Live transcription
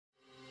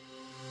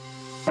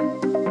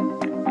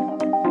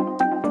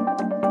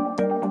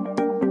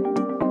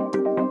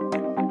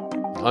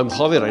I'm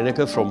Javier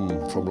Reineke from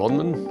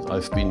Lonmin.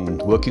 I've been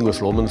working with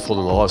Lonmin for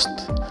the last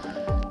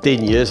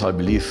 10 years, I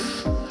believe.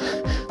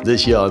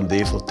 This year I'm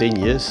there for 10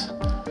 years.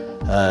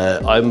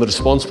 I'm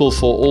responsible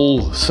for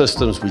all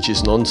systems which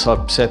is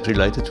non-SAP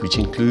related, which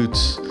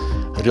includes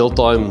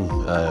real-time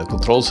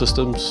control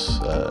systems,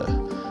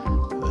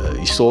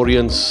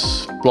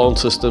 historians, plant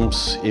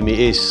systems,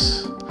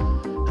 MES,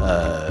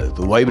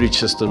 the weighbridge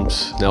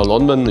systems. Now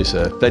Lonmin is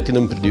a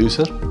platinum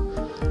producer.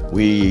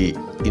 We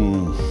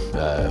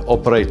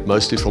operate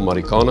mostly from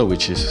Marikana,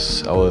 which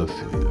is our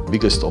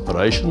biggest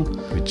operation,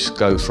 which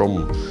go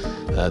from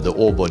the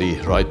ore body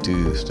right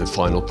to the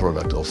final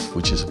product,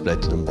 which is a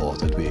platinum bar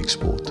that we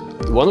export.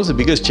 One of the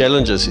biggest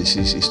challenges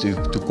is to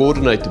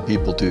coordinate the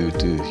people to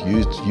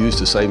use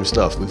the same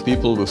stuff. With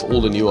people with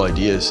all the new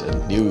ideas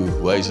and new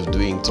ways of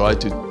doing, try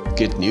to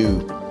get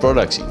new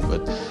products in.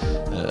 But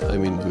I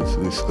mean,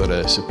 we've got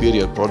a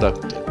superior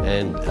product,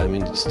 and I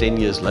mean, it's 10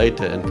 years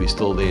later and we're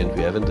still there, and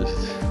we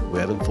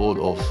haven't thought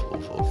of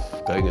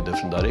going a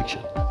different direction.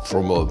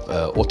 From an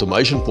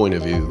automation point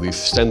of view, we've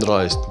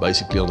standardized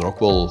basically on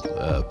Rockwell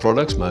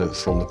products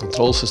from the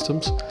control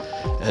systems,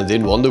 and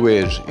then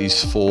Wonderware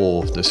is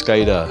for the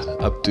SCADA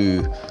up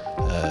to,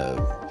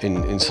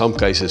 in some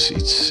cases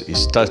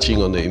it's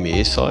touching on the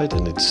MES side,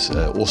 and it's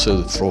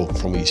also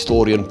from a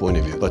historian point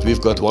of view. But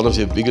we've got one of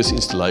the biggest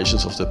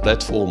installations of the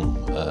platform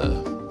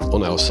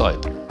on our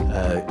site.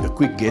 A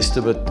quick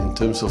guesstimate in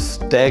terms of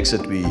tags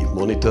that we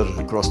monitor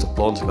across the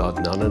plant is about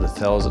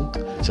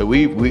 900,000. So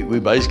we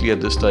basically at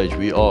this stage,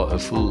 we are a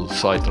full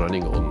site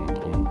running on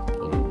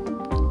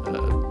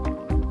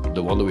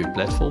the Wonderware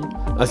platform.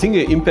 I think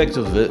the impact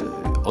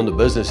on the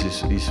business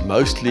is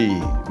mostly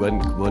when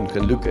one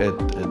can look at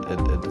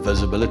the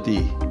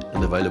visibility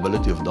and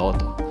availability of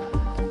data.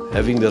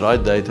 Having the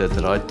right data at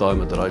the right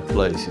time at the right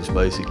place is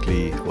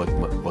basically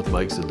what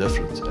makes the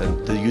difference.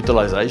 And the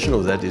utilization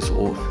of that is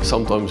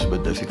sometimes a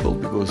bit difficult,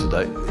 because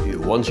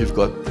once you've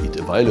got it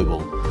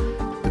available,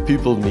 the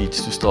people need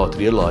to start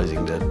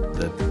realizing that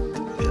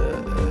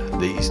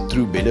there is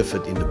true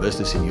benefit in the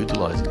business in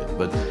utilizing it.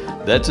 But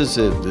that is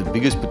the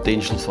biggest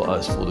potential for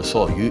us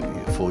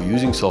for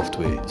using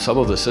software. Some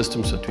of the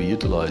systems that we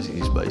utilize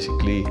is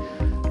basically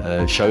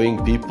showing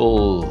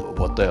people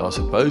what they are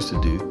supposed to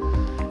do.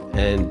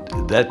 And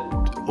that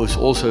was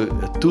also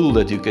a tool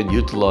that you can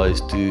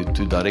utilize to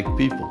direct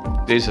people.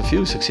 There's a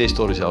few success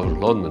stories out of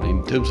Lonmin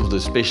in terms of the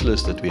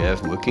specialists that we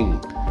have working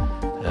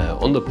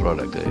on the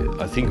product.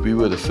 I think we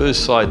were the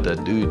first site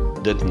that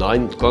did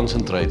 9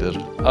 concentrator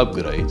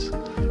upgrades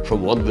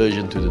from one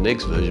version to the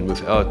next version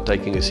without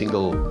taking a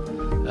single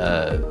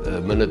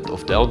minute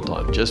of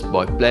downtime. Just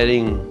by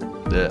planning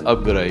the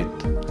upgrade,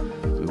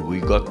 we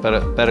got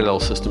parallel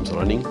systems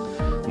running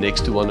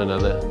next to one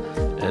another,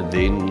 and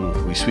then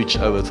we switch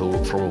over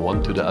from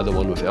one to the other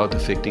one without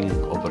affecting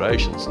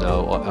operations.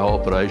 Now our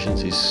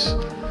operations is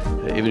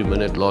every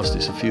minute lost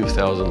is a few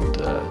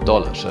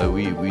 $1,000s. So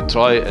we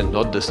try and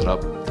not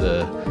disrupt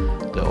the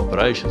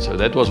operation. So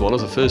that was one of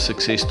the first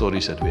success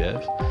stories that we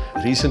have.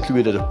 Recently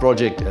we did a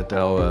project at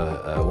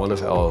one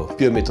of our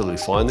pure metal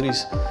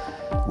refineries,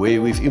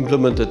 where we've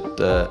implemented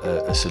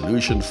a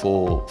solution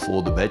for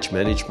the batch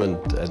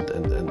management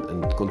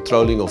and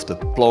controlling of the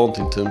plant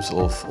in terms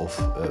of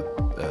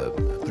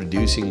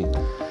producing.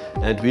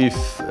 And we've,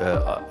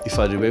 if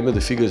I remember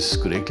the figures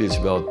correctly, it's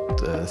about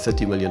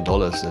 $30 million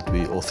or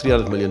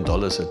 $300 million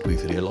that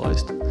we've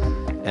realized.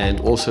 And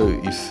also,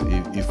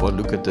 if one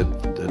look at the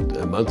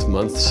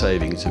month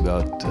saving, it's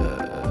about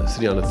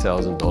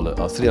 $300,000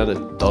 or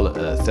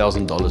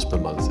 $300,000 per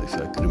month, if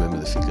I can remember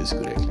the figures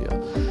correctly. Yeah.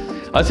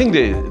 I think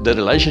the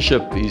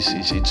relationship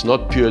it's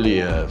not purely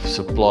a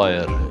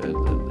supplier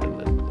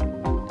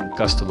and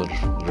customer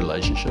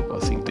relationship. I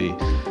think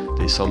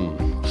there's some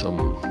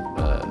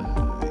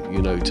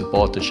you know, it's a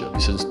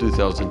partnership. Since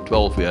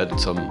 2012 we had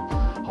some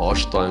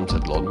harsh times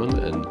at Lonmin,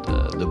 and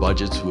the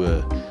budgets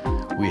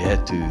we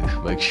had to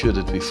make sure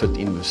that we fit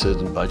in with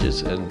certain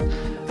budgets. And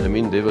I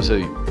mean, there was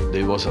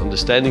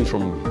understanding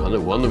from on the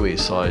Wonderware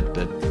side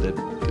that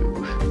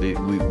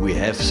we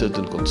have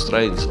certain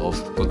constraints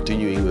of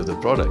continuing with the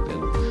product,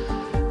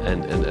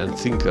 and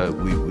think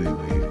we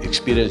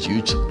experienced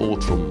huge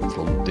support from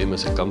them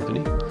as a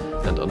company,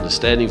 and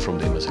understanding from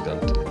them as a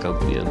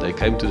company, and they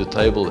came to the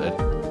table at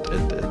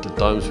the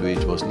times where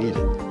it was needed.